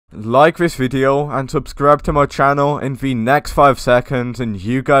Like this video and subscribe to my channel in the next 5 seconds and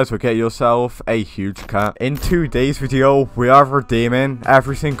you guys will get yourself a huge cat. In today's video, we are redeeming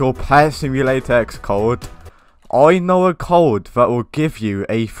every single Pet Simulator X code. I know a code that will give you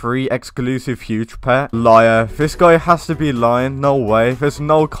a free exclusive huge pet. Liar. This guy has to be lying. No way. There's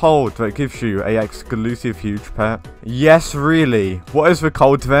no code that gives you a exclusive huge pet. Yes, really. What is the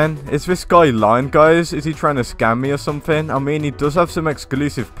code then? Is this guy lying, guys? Is he trying to scam me or something? I mean, he does have some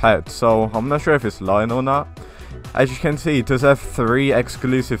exclusive pets, so I'm not sure if it's lying or not. As you can see, he does have 3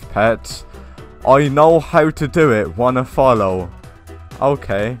 exclusive pets. I know how to do it. Wanna follow?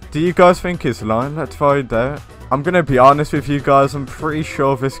 Okay. Do you guys think he's lying? Let's find out. I'm gonna be honest with you guys, I'm pretty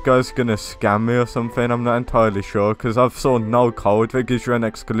sure this guy's gonna scam me or something. I'm not entirely sure, because I've saw no code that gives you an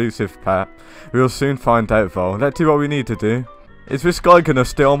exclusive pet. We'll soon find out though. Let's see what we need to do. Is this guy gonna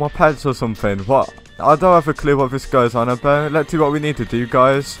steal my pets or something? What? I don't have a clue what this guy's on about. Let's see what we need to do,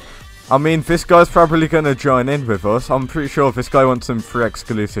 guys. I mean, this guy's probably gonna join in with us. I'm pretty sure this guy wants some free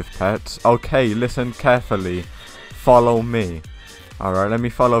exclusive pets. Okay, listen carefully. Follow me. Alright, let me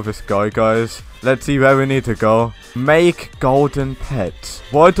follow this guy, guys. Let's see where we need to go. Make golden pets.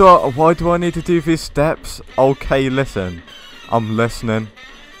 Why do I need to do these steps? Okay, listen. I'm listening.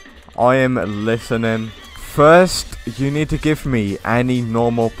 I am listening. First, you need to give me any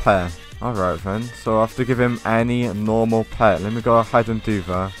normal pet. Alright then. So I have to give him any normal pet. Let me go ahead and do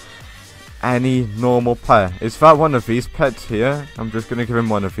that. Any normal pet. Is that one of these pets here? I'm just going to give him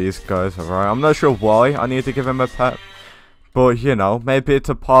one of these guys, alright? I'm not sure why I need to give him a pet. But, you know, maybe it's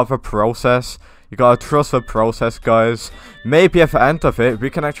a part of a process. You gotta trust the process, guys. Maybe at the end of it, we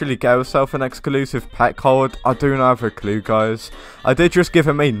can actually get ourselves an exclusive pet code. I do not have a clue, guys. I did just give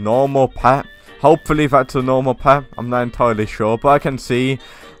him a normal pet. Hopefully that's a normal pet. I'm not entirely sure, but I can see.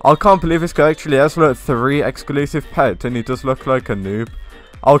 I can't believe this guy actually has like 3 exclusive pets, and he does look like a noob.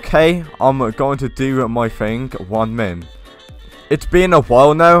 Okay, I'm going to do my thing. 1 min. It's been a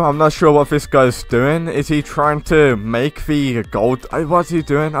while now. I'm not sure what this guy's doing. Is he trying to make the gold? What's he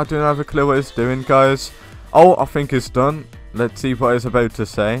doing? I don't have a clue what he's doing, guys. Oh, I think he's done. Let's see what he's about to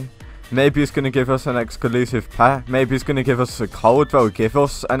say. Maybe he's going to give us an exclusive pet. Maybe he's going to give us a code that will give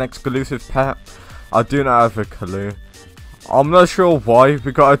us an exclusive pet. I do not have a clue. I'm not sure why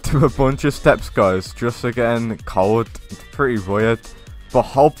we got to do a bunch of steps, guys, just to get a code. It's pretty weird. But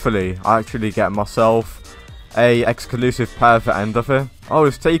hopefully, I actually get myself a exclusive pet at the end of it. Oh,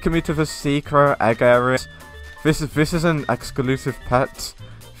 it's taking me to the secret egg area. This is an exclusive pet.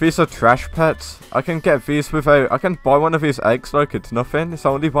 These are trash pets. I can get these without. I can buy one of these eggs like it's nothing. It's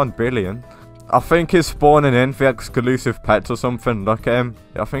only 1 billion. I think he's spawning in the exclusive pets or something. Look at him.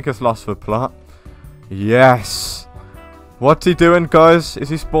 I think he's lost the plot. Yes. What's he doing, guys? Is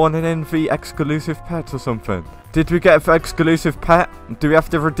he spawning in the exclusive pets or something? Did we get the exclusive pet? Do we have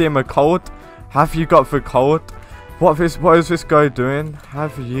to redeem a code? Have you got the code? What is this guy doing?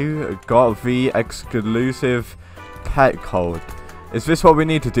 Have you got the exclusive pet code? Is this what we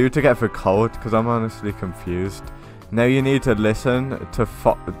need to do to get the code? Because I'm honestly confused. Now you need to listen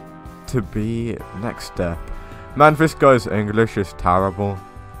to be next step. Man, this guy's English is terrible.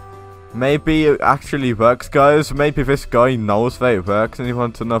 Maybe it actually works, guys. Maybe this guy knows that it works and he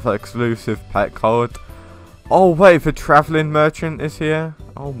wants another exclusive pet code. Oh wait, the traveling merchant is here.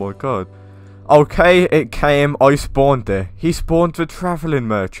 Oh my god. Okay, it came. I spawned it. He spawned the traveling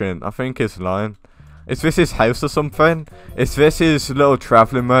merchant. I think he's lying. Is this his house or something? Is this his little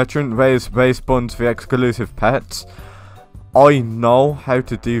traveling merchant where he spawns the exclusive pets? I know how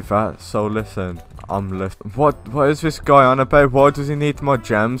to do that, so listen. I'm listening. What is this guy on about? Why does he need my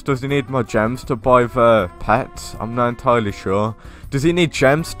gems? Does he need my gems to buy the pets? I'm not entirely sure. Does he need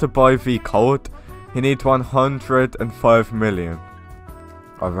gems to buy the code? He needs 105 million.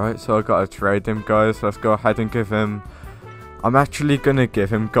 Alright, so I gotta trade him, guys. Let's go ahead and give him. I'm actually gonna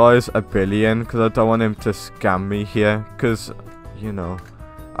give him, guys, 1 billion because I don't want him to scam me here. Because, you know,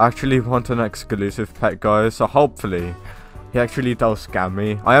 I actually want an exclusive pet, guys. So hopefully he actually does scam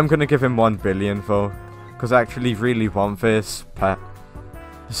me. I am gonna give him 1 billion though, because I actually really want this pet.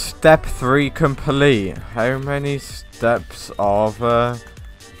 Step 3 complete. How many steps are there?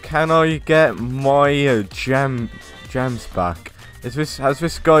 Can I get my gems back? Has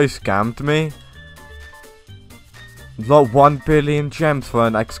this guy scammed me? Not 1 billion gems for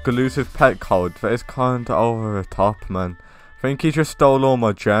an exclusive pet code. That is kinda over the top, man. I think he just stole all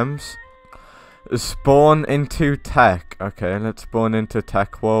my gems. Spawn into tech. Okay, let's spawn into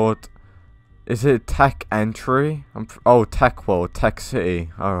tech world. Is it tech entry? Oh, tech world, tech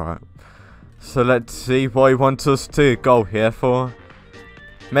city. Alright. So let's see what he wants us to go here for.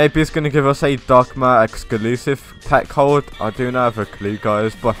 Maybe it's going to give us a Dogma exclusive pet code. I do not have a clue,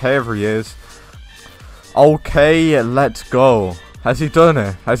 guys, but here he is. Okay, let's go. Has he done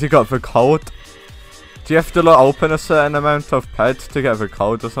it? Has he got the code? Do you have to like, open a certain amount of pets to get the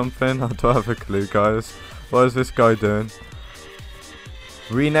code or something? I don't have a clue, guys. What is this guy doing?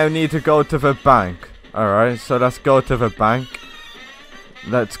 We now need to go to the bank. Alright, so let's go to the bank.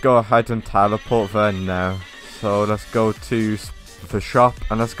 Let's go ahead and teleport there now. So let's go to the shop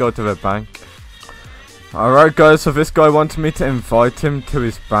and let's go to the bank. Alright, guys, so this guy wants me to invite him to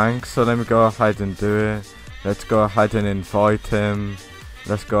his bank. So let me go ahead and do it. Let's go ahead and invite him.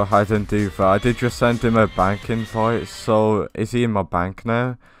 Let's go ahead and do that. I did just send him a bank invite. So is he in my bank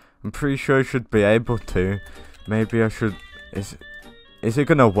now? I'm pretty sure I should be able to. Maybe I should... Is it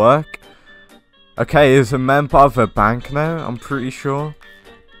gonna work? Okay, he's a member of the bank now, I'm pretty sure.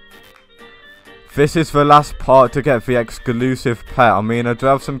 This is the last part to get the exclusive pet. I mean, I do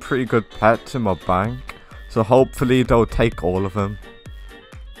have some pretty good pets in my bank. So hopefully they'll take all of them.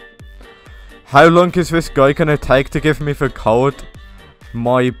 How long is this guy gonna take to give me the code?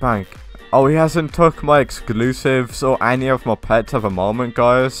 My bank. Oh, he hasn't took my exclusives or any of my pets at the moment,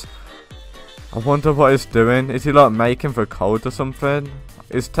 guys. I wonder what he's doing. Is he like making the code or something?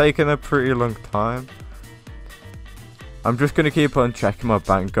 It's taking a pretty long time. I'm just gonna keep on checking my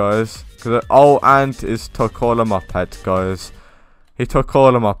bank, guys. Oh, and he's took all of my pets, guys. He took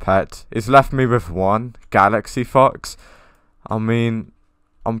all of my pets. He's left me with one Galaxy Fox. I mean,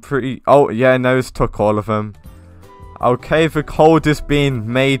 I'm pretty... Oh, yeah, now he's took all of them. Okay, the code is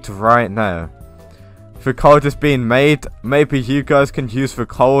being made right now. The code is being made. Maybe you guys can use the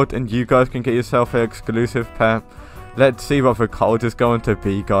code and you guys can get yourself an exclusive pet. Let's see what the code is going to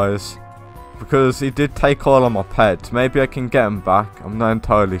be, guys. Because he did take all of my pets. Maybe I can get him back. I'm not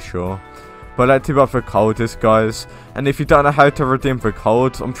entirely sure. But let's see what the code is, guys. And if you don't know how to redeem the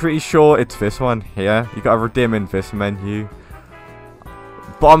codes, I'm pretty sure it's this one here. You gotta redeem in this menu.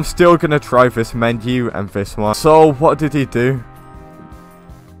 But I'm still gonna try this menu and this one. So what did he do?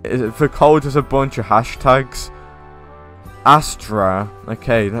 The code is a bunch of hashtags. Astra.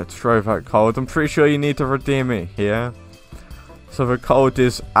 Okay, let's try that code. I'm pretty sure you need to redeem it here. So the code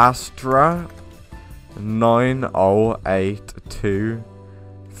is Astra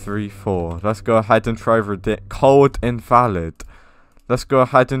 908234. Let's go ahead and try redeem. Code invalid. Let's go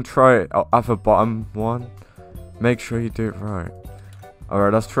ahead and try it at the bottom one. Make sure you do it right.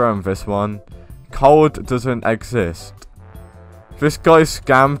 Alright, let's try on this one. Code doesn't exist. This guy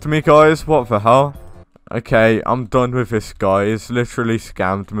scammed me, guys. What the hell? Okay, I'm done with this guy. He's literally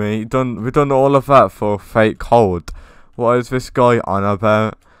scammed me. We've done all of that for fake code. What is this guy on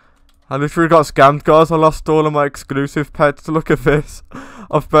about? I literally got scammed, guys. I lost all of my exclusive pets. Look at this.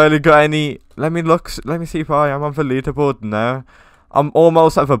 I've barely got any. Let me look. Let me see if I am on the leaderboard now. I'm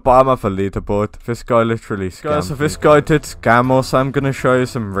almost at the bottom of the leaderboard. This guy literally scammed me. So this guy did scam us. So I'm going to show you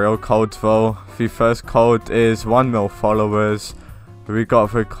some real codes though. The first code is 1 mil followers. We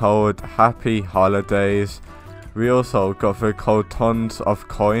got the code Happy Holidays. We also got the code Tons of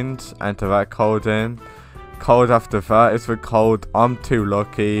Coins. Enter that code in. Code after that is the code I'm Too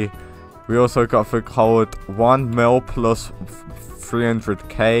Lucky. We also got the code 1 mil plus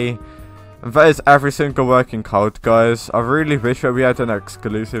 300k. And that is every single working code, guys. I really wish that we had an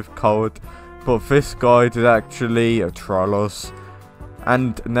exclusive code, but this guy did actually troll us.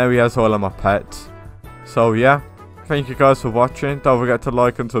 And now he has all of my pets. So yeah, thank you guys for watching. Don't forget to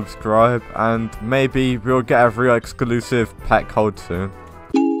like and subscribe, and maybe we'll get a real exclusive pet code soon.